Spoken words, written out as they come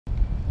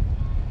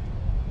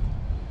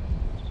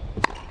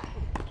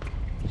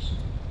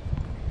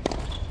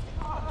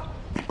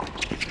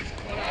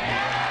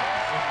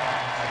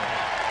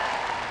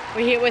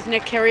We're here with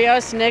Nick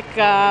Kyrgios. Nick,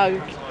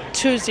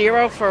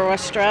 2-0 for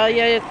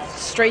Australia,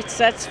 straight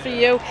sets for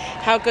you.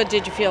 How good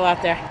did you feel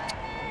out there?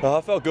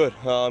 I felt good.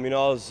 I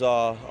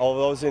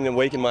was in a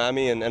week in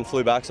Miami and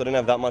flew back, so I didn't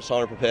have that much time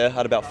to prepare. I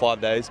had about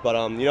 5 days, but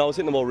I was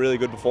hitting the ball really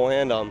good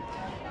beforehand.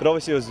 But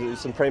obviously it was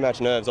some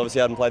pre-match nerves.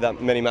 Obviously I hadn't played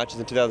that many matches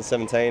in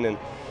 2017,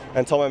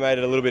 and Tomo made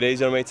it a little bit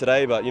easier on me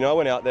today. But I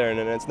went out there and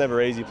it's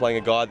never easy playing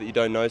a guy that you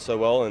don't know so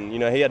well, and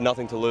he had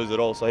nothing to lose at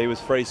all, so he was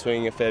free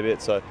swinging a fair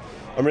bit. So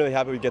I'm really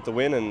happy we get the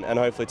win, and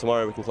hopefully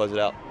tomorrow we can close it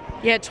out.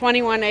 Yeah,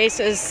 21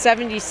 aces,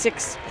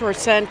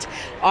 76%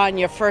 on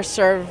your first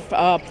serve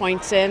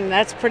points in.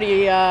 That's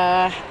pretty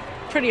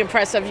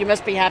impressive. You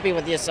must be happy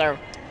with your serve.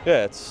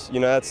 Yeah,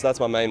 that's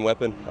my main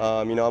weapon.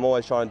 I'm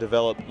always trying to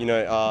develop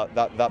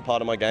that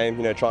part of my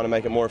game. Trying to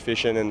make it more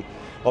efficient, and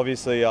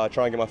obviously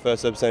try and get my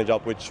first serve percentage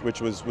up, which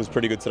was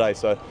pretty good today.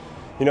 So,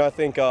 I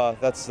think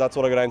that's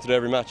what I got to aim to do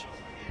every match.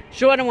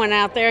 Jordan went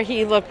out there.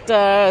 He looked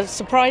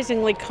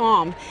surprisingly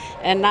calm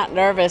and not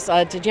nervous.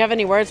 Did you have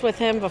any words with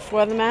him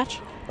before the match?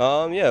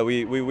 Yeah,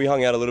 we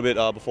hung out a little bit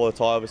before the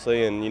tie,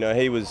 obviously, and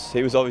he was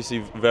obviously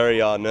very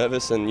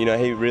nervous, and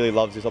he really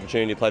loves this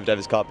opportunity to play for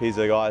Davis Cup. He's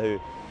a guy who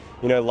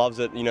loves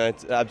it.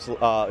 It's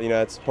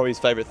it's probably his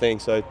favourite thing.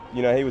 So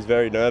he was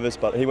very nervous,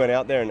 but he went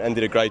out there and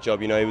did a great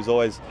job. He was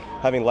always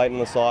having Leighton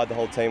on the side. The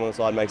whole team on the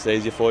side makes it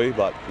easier for you.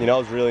 But I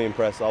was really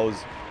impressed. I was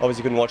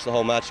obviously couldn't watch the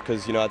whole match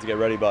because I had to get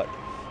ready, but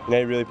he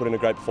really put in a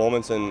great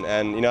performance, and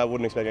I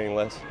wouldn't expect anything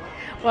less.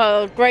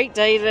 Well, great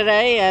day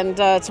today, and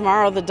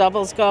tomorrow the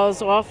doubles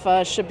goes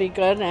off. Should be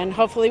good, and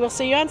hopefully we'll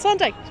see you on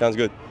Sunday. Sounds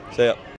good. See ya.